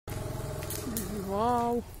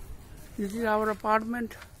Wow, this is our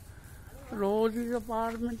apartment, Rose's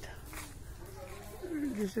apartment.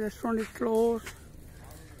 This restaurant is closed.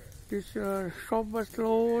 This shop was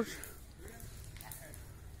closed.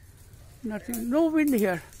 Nothing, no wind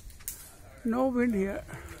here. No wind here.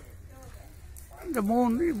 The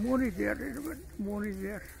moon is there. Moon is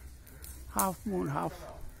there. Half moon, half.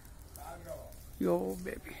 Yo,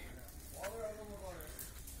 baby.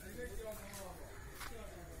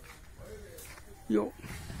 Yo.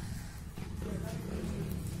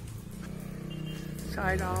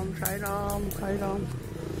 Side arm, side arm, side arm.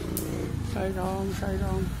 Side arm, side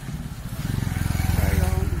arm. Side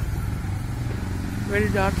arm. Very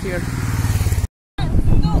dark here. 1,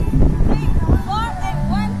 2, 3, 4, and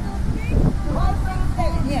 1, 2, 3, 4, 6,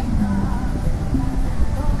 7. Yeah.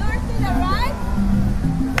 Turn to the right.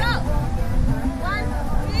 Go. 1,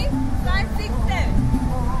 2, 3, 5, 6, 7.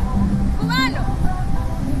 Cubano.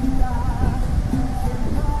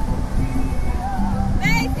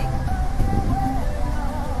 Basic.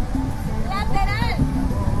 Lateral.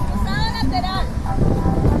 Cruzado lateral.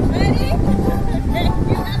 Ready? Give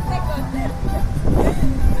me a second.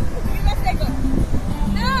 Give me a second.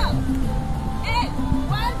 Now.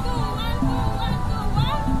 1, 2, 1, 2, 1, 2,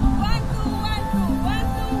 1. 1, 2, 1, 2, 1,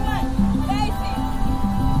 2, 1. Basic.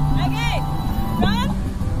 Again. Front.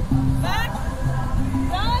 Back.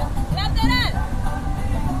 Front. Lateral.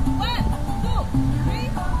 1, 2, 3,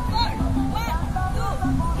 4. 1, 2,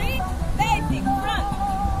 3. Basic. Front.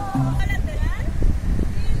 Lateral.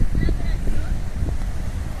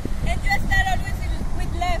 And you start always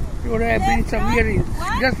with left. You would have been some hearings,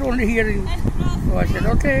 just only hearings. And cross. So I said,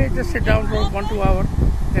 okay, just sit down for 1, 2 hours,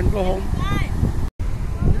 then go home. Time.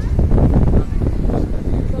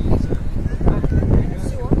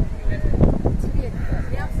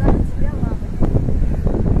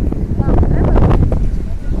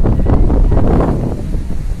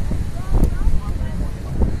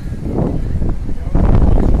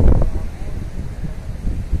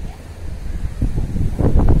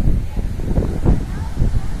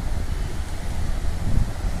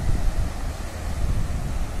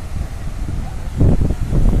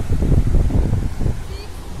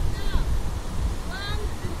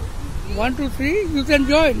 One, two, three, you can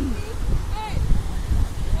join. 1,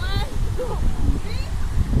 2, 3.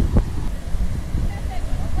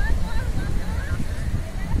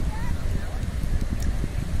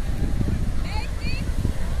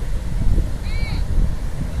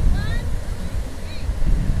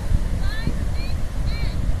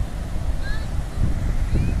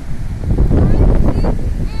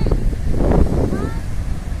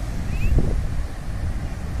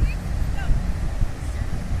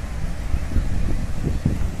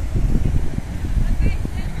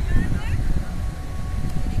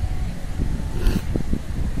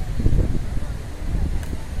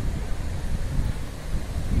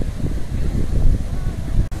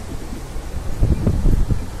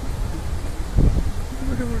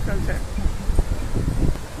 Beautiful sunset.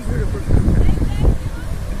 Beautiful sunset.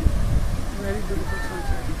 Very beautiful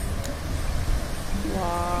sunset.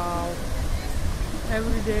 Wow.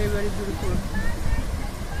 Every day very beautiful.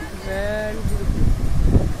 Very beautiful.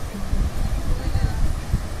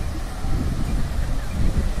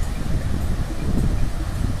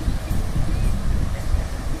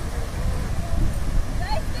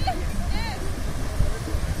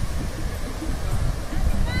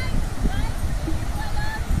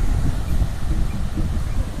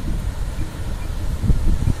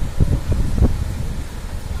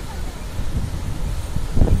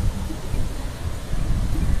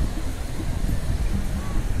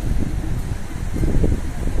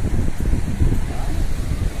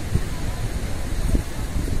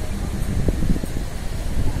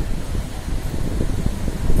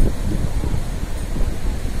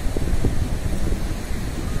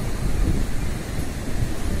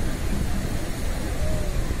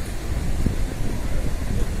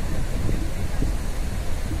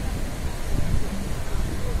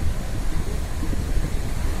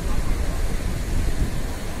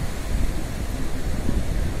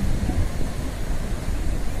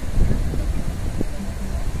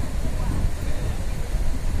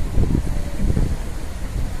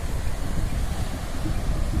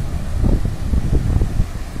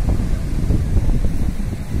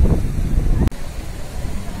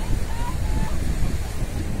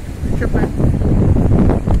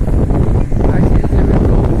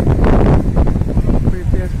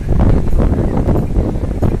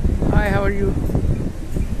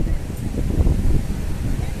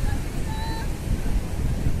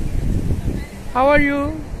 How are you?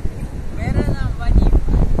 मेरा नाम वनीम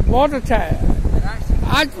बहुत अच्छा है।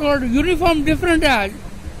 आज और uniform different है आज.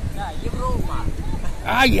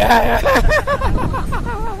 Yeah.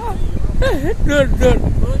 Good.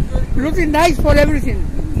 Looking nice for everything.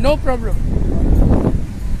 No problem.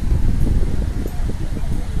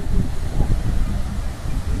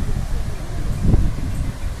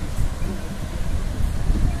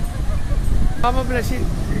 Baba blessing.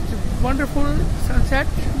 It's a wonderful sunset.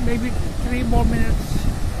 Maybe 3 more minutes.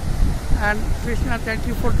 And Krishna, thank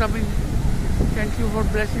you for coming. Thank you for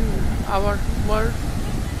blessing our world.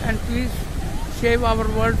 And please save our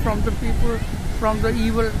world from the people, from the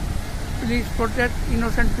evil. Please protect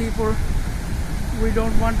innocent people. We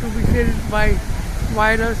don't want to be killed by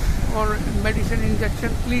virus or medicine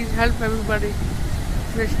injection. Please help everybody.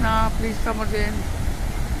 Krishna, please come again.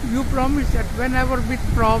 You promised that whenever with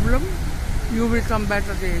problem, you will come back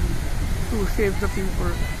again to save the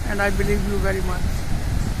people. And I believe you very much.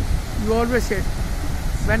 You always said,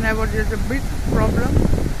 whenever there is a big problem,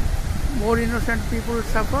 more innocent people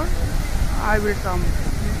suffer, I will come.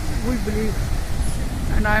 We believe.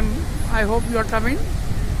 And I hope you are coming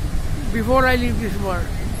before I leave this world,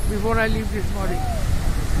 before I leave this body.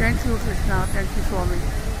 Thank you, Krishna. Thank you, Swami.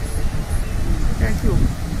 Thank you.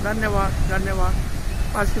 Dhanyavad.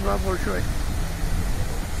 Pasiba Bolshoi.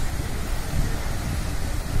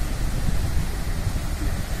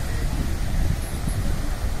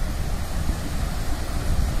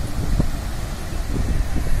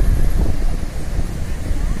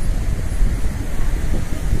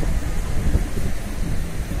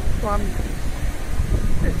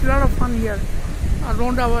 It's a lot of fun here.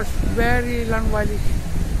 Around was very long-whilish,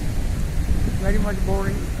 very much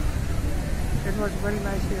boring. It was very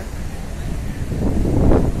nice here.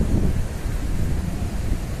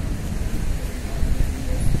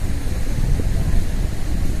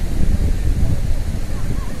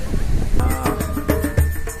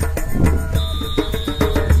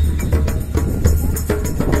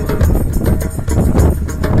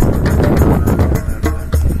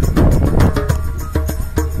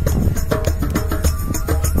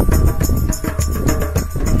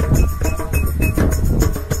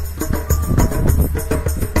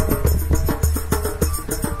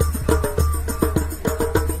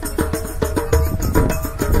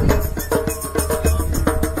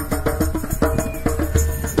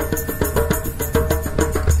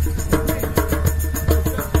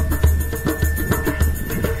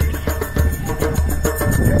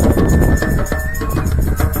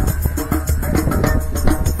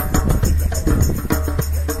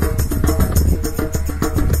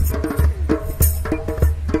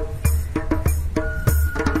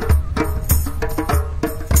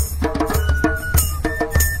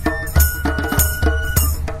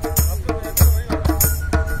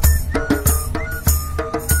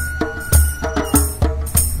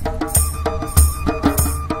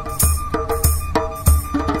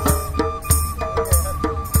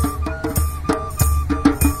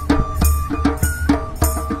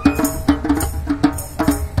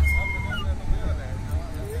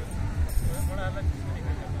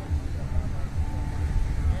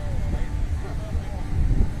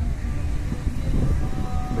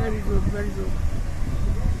 Very good.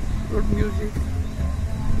 Good music.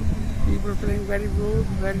 People playing very good,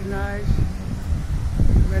 very nice.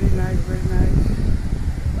 Very nice.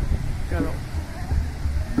 Chalo.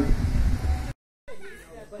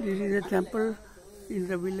 This is a temple in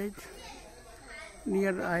the village.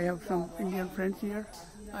 Near I have some Indian friends here.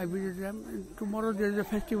 I visit them. And tomorrow there is a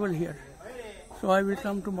festival here. So I will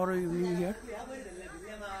come tomorrow evening here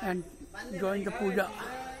and join the puja.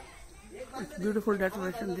 It's beautiful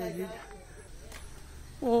decoration they did.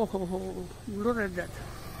 Oh, look at that.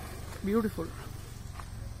 Beautiful.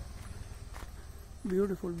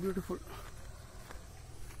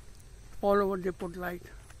 All over they put light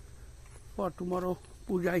for tomorrow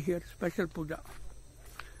puja here, special puja.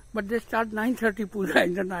 But they start 9:30 puja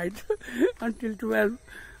in the night until 12.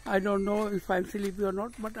 I don't know if I'm sleepy or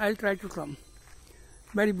not, but I'll try to come.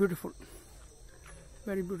 Very beautiful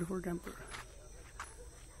temple.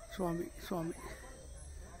 Swami.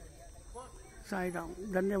 Sai Ram.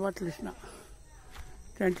 Dhanyavad Krishna.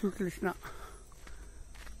 Thank you, Krishna,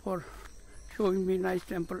 for showing me nice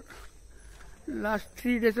temple. Last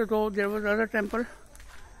 3 days ago there was other temple.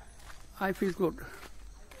 I feel good.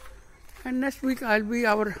 And next week I'll be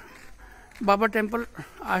our Baba temple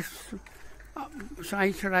as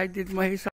Sai Sarai did Mahesh.